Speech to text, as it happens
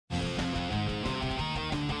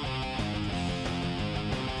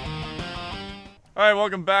Alright,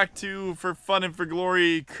 welcome back to For Fun and For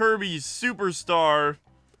Glory Kirby Superstar.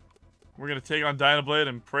 We're gonna take on Dynoblade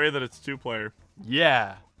and pray that it's 2-player.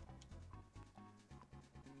 Yeah.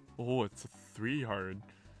 Oh, it's a 3-hard.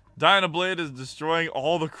 Dynoblade is destroying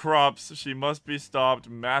all the crops. She must be stopped,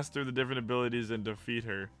 master the different abilities, and defeat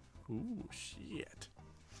her. Ooh, shit.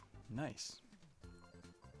 Nice.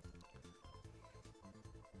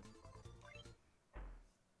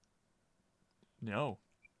 No.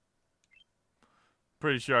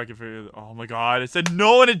 Pretty sure I can figure it. Oh my god, it said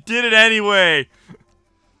no and it did it anyway!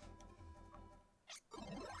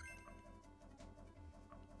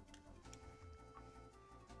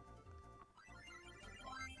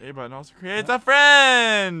 A button also creates a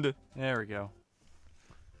friend! There we go.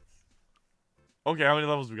 Okay, how many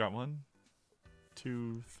levels we got? 1,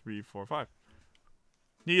 2, 3, 4, 5.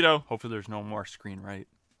 Neato. Hopefully there's no more screen right.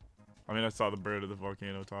 I mean, I saw the bird at the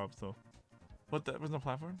volcano top, so. What, that was no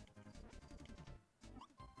platform?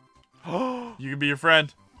 Oh, you can be your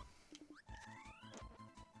friend.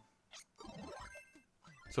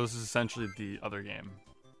 So this is essentially the other game.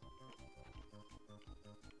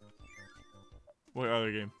 What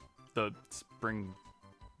other game? The Spring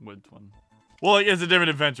Woods one. Well, like, it's a different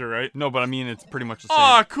adventure, right? No, but I mean it's pretty much the same.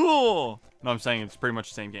 Ah, cool! No, I'm saying it's pretty much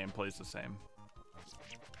the same game. Plays the same.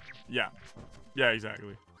 Yeah. Yeah,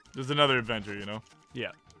 exactly. There's another adventure, you know? Yeah.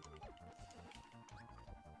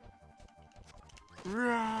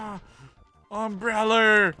 Rah!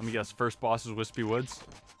 Umbrella! Let me guess. First boss is Wispy Woods.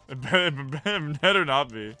 It better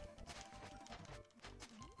not be.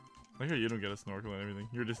 I like how you don't get a snorkel and everything.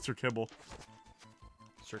 You're just Sir Kibble.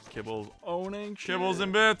 Sir Kibble's owning shit. Kibbles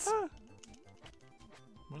and bits! Ah.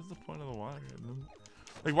 What is the point of the water?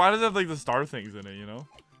 Like, why does it have, like, the star things in it, you know?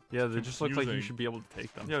 Yeah, they just look like you Confusing. should be able to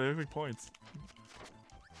take them. Yeah, they look like points.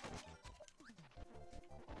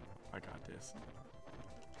 I got this.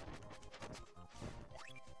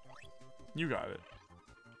 You got it.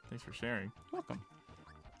 Thanks for sharing. Welcome.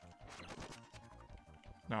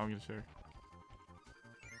 Now I'm gonna share.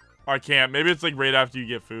 Oh, I can't. Maybe it's like right after you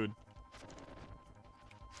get food.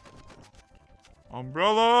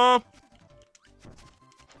 Umbrella!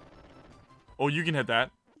 Oh, you can hit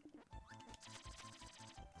that.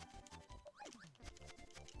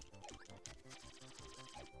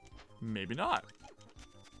 Maybe not.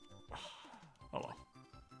 Oh well.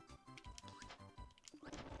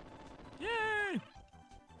 Yay!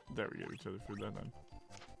 There we give each other food that time.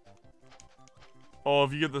 Oh,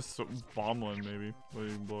 if you get this bomb one, maybe. Well,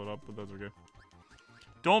 you can blow it up, but that's okay.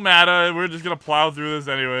 Don't matter. We're just gonna plow through this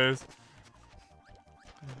anyways.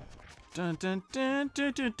 Dun, dun, dun,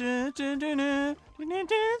 dun, dun, dun, dun, dun,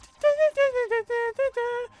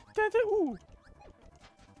 dun. Ooh.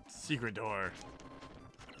 Secret door.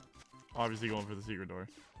 Obviously going for the secret door.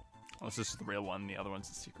 Oh, this is the real one. The other one's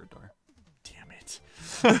the secret door. Damn it.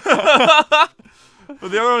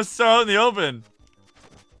 But the other one's still out in the open.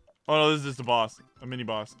 Oh no, this is just a boss. A mini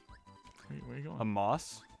boss. Where are you going? A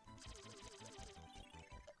moss?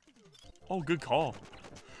 Oh, good call.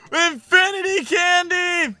 Infinity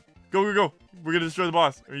candy! Go, go, go. We're gonna destroy the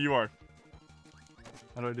boss. Or you are.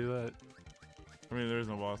 How do I do that? I mean, there is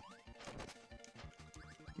no boss.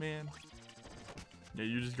 Man. Yeah,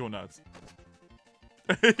 you just go nuts.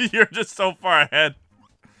 You're just so far ahead.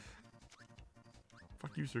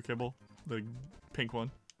 Fuck you, Sir Kibble. The pink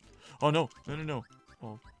one. Oh, no. No, no, no.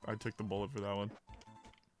 Oh, I took the bullet for that one.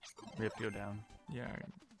 We have to go down. Yeah.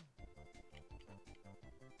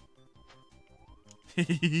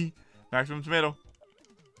 Maximum tomato.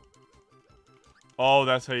 Oh,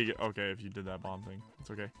 that's how you get... Okay, if you did that bomb thing.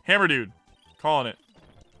 It's okay. Hammer dude. Calling it.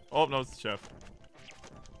 Oh, no, it's the chef.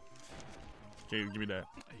 Okay, give me that.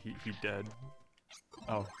 He dead.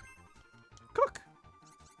 Oh. Cook!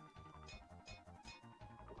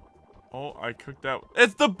 Oh, I cooked that.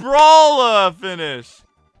 It's the Brawler finish!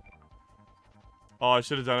 Oh, I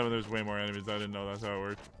should have done it when there's way more enemies. I didn't know that's how it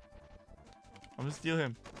worked. I'm gonna steal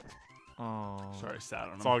him. Oh. Sorry, I sat on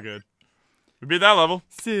him. It's all good. We beat that level.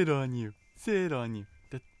 Sit on you. Sit on you.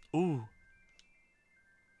 Ooh.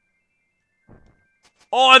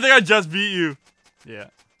 Oh, I think I just beat you. Yeah.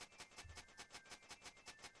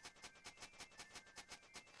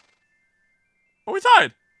 Oh, we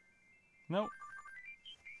tied. Nope.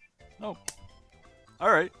 Nope.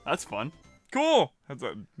 Alright, that's fun. Cool. That's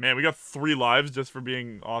a, man, we got 3 lives just for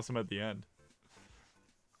being awesome at the end.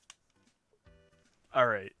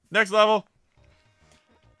 Alright. Next level.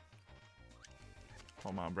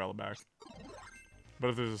 Oh, my umbrella back. But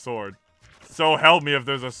if there's a sword. So help me if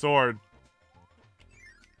there's a sword.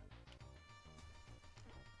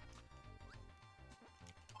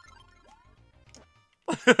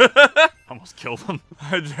 Almost killed him.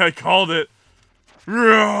 I called it.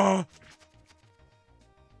 I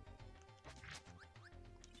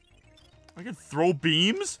can throw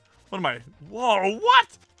beams? What am I? Whoa,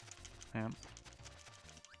 what? Ham.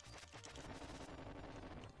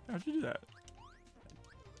 How'd you do that?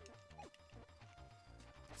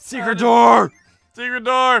 Secret door! Secret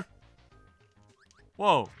door!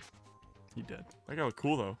 Whoa. He dead. That guy looked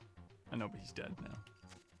cool, though. I know, but he's dead now.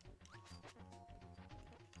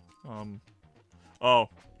 Oh. Um,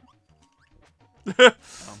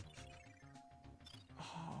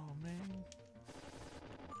 Oh, man.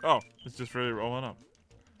 Oh, it's just really rolling up.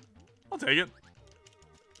 I'll take it.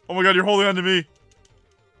 Oh my god, you're holding on to me.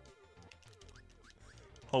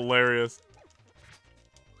 Hilarious.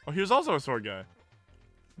 Oh, he was also a sword guy.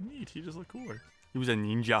 Neat, he just looked cooler. he was a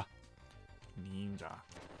ninja. Ninja.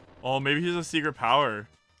 Oh, maybe he's a secret power.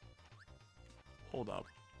 Hold up.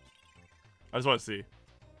 I just want to see.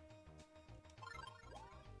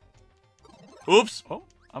 Oops. Oh,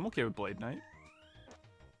 I'm okay with Blade Knight.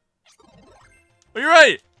 Oh, you're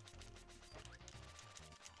right.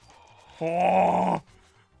 Oh.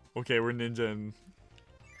 Okay, we're ninja and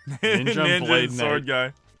Ninja and Blade and sword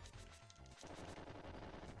Knight. guy.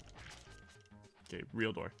 Okay,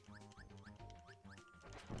 real door.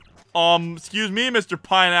 Excuse me, Mr.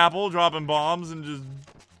 Pineapple, dropping bombs and just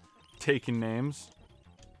Taking names.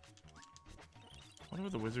 I wonder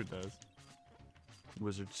what the wizard does.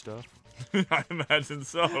 Wizard stuff. I imagine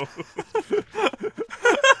so.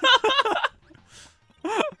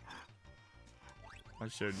 I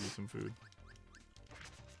showed you some food.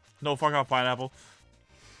 No, fuck off, pineapple.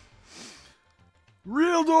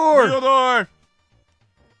 Real door! Real door!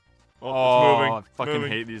 Oh, it's moving. I fucking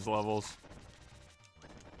Moving. hate these levels.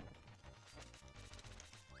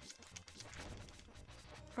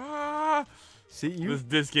 Ah! See, you...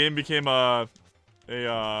 This game became oh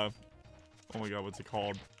my god, what's it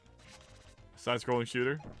called? Side-scrolling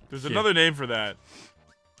shooter? There's another name for that.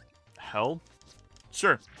 Hell?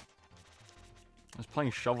 Sure. I was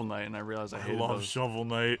playing Shovel Knight and I realized I hated love those. Shovel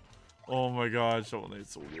Knight. Oh my god, Shovel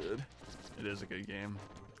Knight's so good. It is a good game.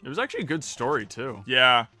 It was actually a good story, too.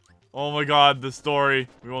 Yeah. Oh my god, the story.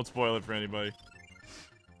 We won't spoil it for anybody.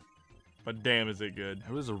 But damn, is it good.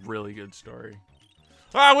 It was a really good story.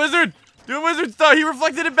 Ah, wizard! Doing wizard stuff! He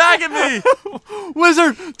reflected it back at me!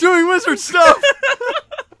 Wizard! Doing wizard stuff!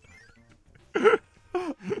 Hey,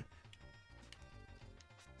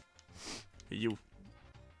 you.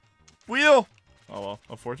 Wheel! Oh well,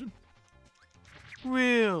 a fortune?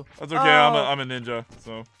 Wheel! That's okay, I'm a ninja,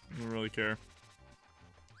 so I don't really care.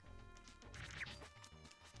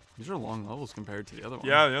 These are long levels compared to the other one.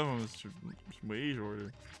 Yeah, the other one was way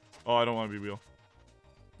shorter. Oh, I don't want to be wheel.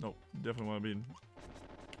 Nope, definitely want to be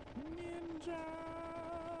ninja.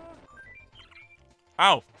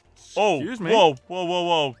 Ow! Oh! Excuse me? Whoa, whoa, whoa,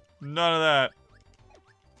 whoa! None of that.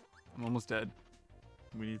 I'm almost dead.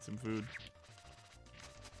 We need some food.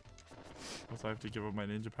 Also, I have to give up my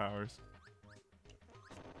ninja powers.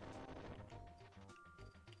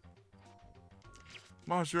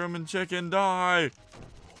 Mushroom and chicken die!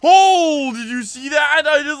 Oh! Did you see that?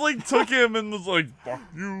 I just like took him and was like, fuck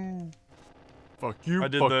you. Fuck you. I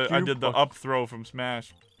did the up throw from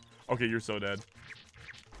Smash. Okay, you're so dead.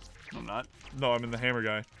 I'm not. No, I'm in the hammer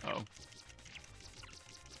guy. Oh.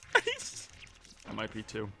 I might be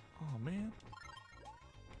too. Oh man.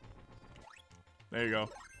 There you go.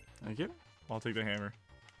 Thank you. I'll take the hammer.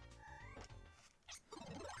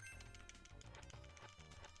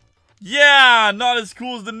 Yeah, not as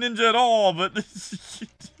cool as the ninja at all, but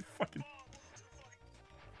fucking.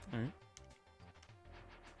 Alright.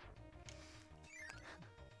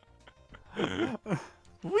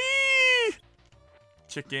 Whee!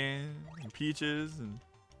 Chicken and peaches and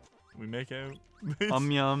we make out.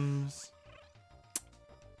 Yums.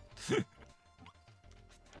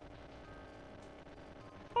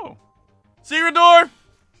 Oh. Secret door!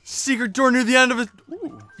 Secret door near the end of it.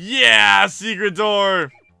 Ooh. Yeah, secret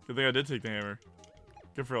door! Good thing I did take the hammer.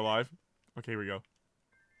 Good for alive. Okay, here we go.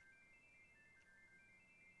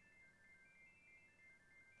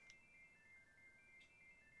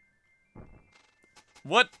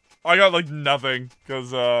 What? I got like nothing,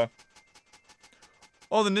 cause oh,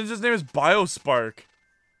 the ninja's name is Biospark.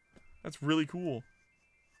 That's really cool.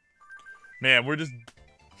 Man, we're just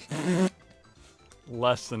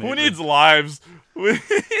Less than who 8 needs lives?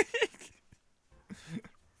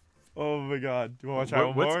 Oh my god. Do you want to try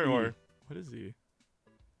one What's more E? or what is he?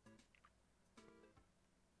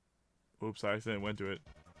 Oops, I accidentally went to it.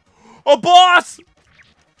 A boss!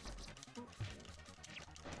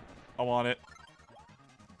 I want it.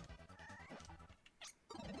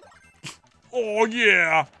 Oh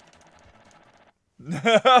yeah!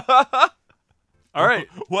 All right.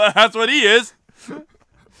 Well, that's what he is.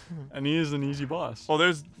 And he is an easy boss. Oh,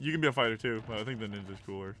 you can be a fighter too, but I think the ninja's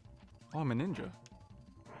cooler. Oh, I'm a ninja.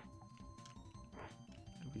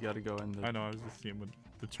 We gotta go in the... I know, I was just seeing what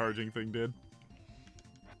the charging thing did.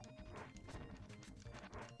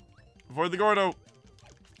 Avoid the Gordo.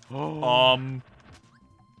 Oh.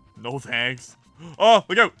 No thanks. Oh,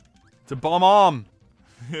 look out. It's a bomb.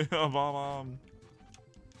 Bomb.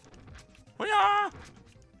 Oh yeah.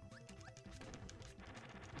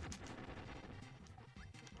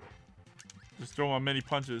 Just throw on many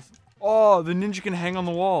punches. Oh, the ninja can hang on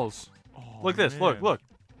the walls. Oh, Look this. man. Look, look.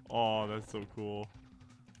 Oh, that's so cool.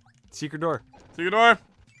 Secret door. Secret door.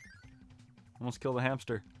 Almost killed the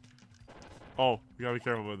hamster. Oh, we gotta be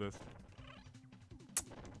careful with this.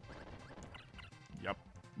 Yep.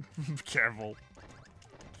 Careful.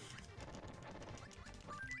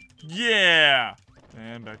 Yeah.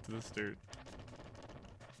 And back to the start.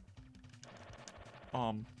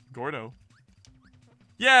 Gordo.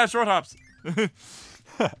 Yeah, short hops. Fuck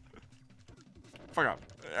off.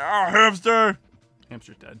 Ah, hamster.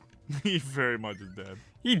 Hamster's dead. He very much is dead.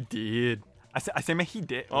 He did. I say, man, he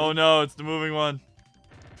did. Oh no, it's the moving one.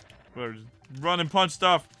 Whatever, just run and punch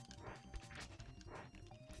stuff.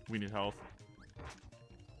 We need health.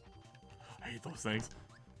 I hate those things.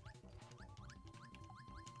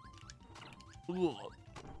 Ugh.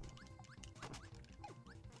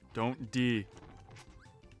 Don't D.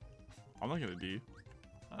 I'm not gonna D.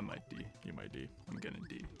 I might D. You might D. I'm gonna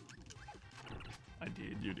D. I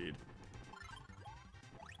did. You did.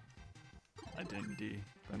 I didn't D.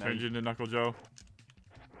 I turned you into Knuckle Joe.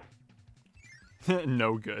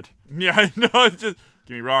 No good. Yeah, I know. It's just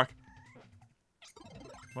give me rock.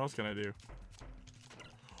 What else can I do?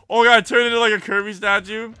 Oh god, turn into like a Kirby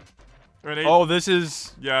statue. Or an Oh, this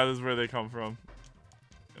is... Yeah, this is where they come from.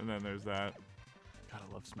 And then there's that. God,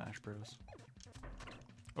 I love Smash Bros.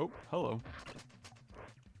 Oh, hello.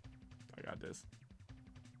 I got this.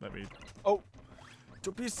 Let me. Oh,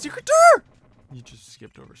 don't be a secret door. You just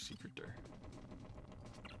skipped over secret door.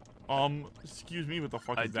 Excuse me. What the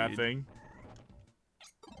fuck I is that did. thing?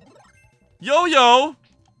 Yo-yo.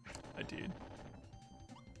 I did.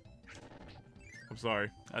 I'm sorry.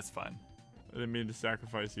 That's fine. I didn't mean to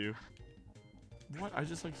sacrifice you. What? I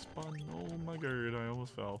just like spun. Oh my god! I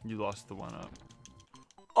almost fell. You lost the one up.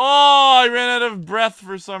 Oh, I ran out of breath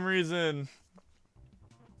for some reason.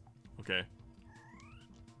 Okay.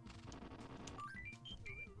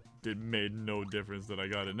 It made no difference that I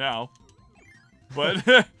got it now. But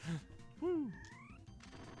woo.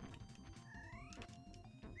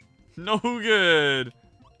 No good.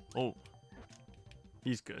 Oh,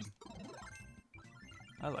 He's good.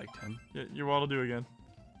 I liked him. yeah, your what'll do again.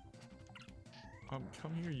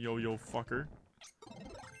 Come here, yo-yo fucker.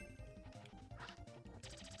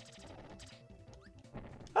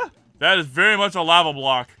 Ah, that is very much a lava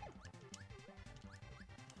block.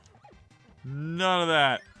 None of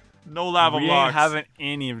that. No lava We blocks. ain't having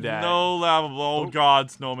any of that. No lava block. Oh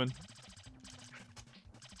god, snowman.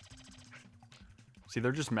 See,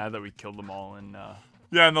 they're just mad that we killed them all and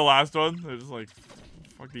Yeah, in the last one, they're just like,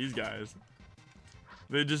 fuck these guys.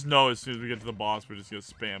 They just know as soon as we get to the boss, we're just gonna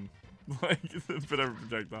spam. Like, whatever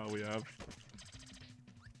projectile we have.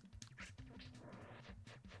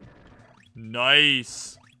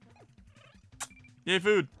 Nice. Yay,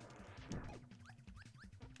 food.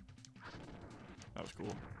 That was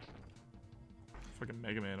cool. Fucking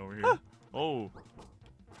Mega Man over here. Ah. Oh.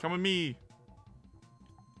 Come with me.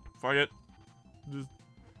 Fuck it. Just,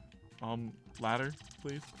 ladder,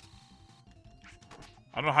 please.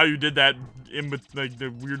 I don't know how you did that like the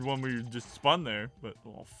weird one where you just spun there, but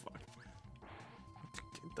oh fuck.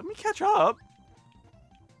 let me catch up.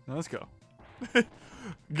 Now let's go.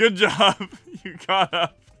 Good job. You caught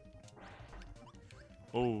up.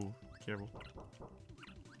 Oh, careful.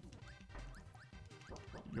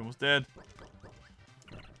 You're almost dead.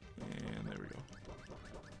 And there we go.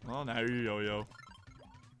 Well, now you're yo-yo.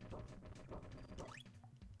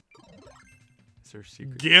 Is there a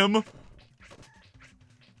secret? Gim.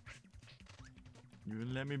 You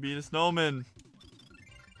wouldn't let me be the snowman.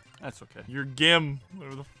 That's okay. You're Gim.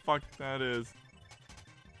 Whatever the fuck that is.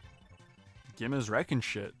 Gim is wrecking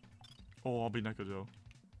shit. Oh, I'll be Neko Joe.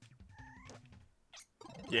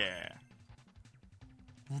 Yeah.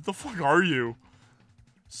 What the fuck are you?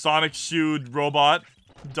 Sonic shoed robot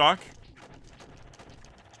duck.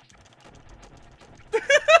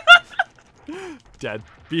 Dead.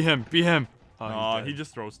 Be him. Be him. Oh, Aw, he's he dead.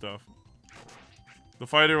 just throws stuff. The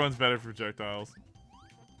fighter one's better for projectiles.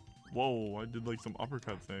 Whoa, I did like some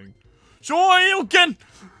uppercut thing. Shoryuken!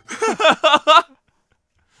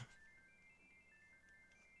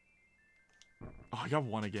 I got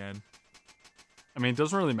one again. I mean, it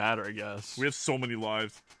doesn't really matter, I guess. We have so many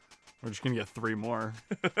lives. We're just gonna get 3 more.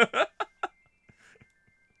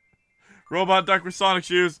 Robot duck with Sonic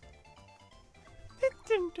shoes.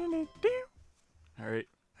 Alright.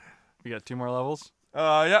 We got 2 more levels.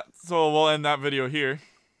 Yeah. So we'll end that video here.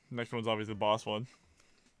 Next one's obviously the boss one.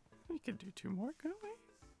 We could do 2 more, couldn't we?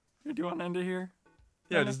 Or do you want to end it here?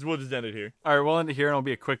 Yeah, we'll just end it here. Alright, we'll end it here and it'll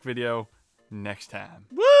be a quick video next time.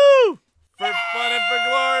 Woo! For fun and for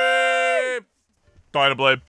glory! Dynoblade.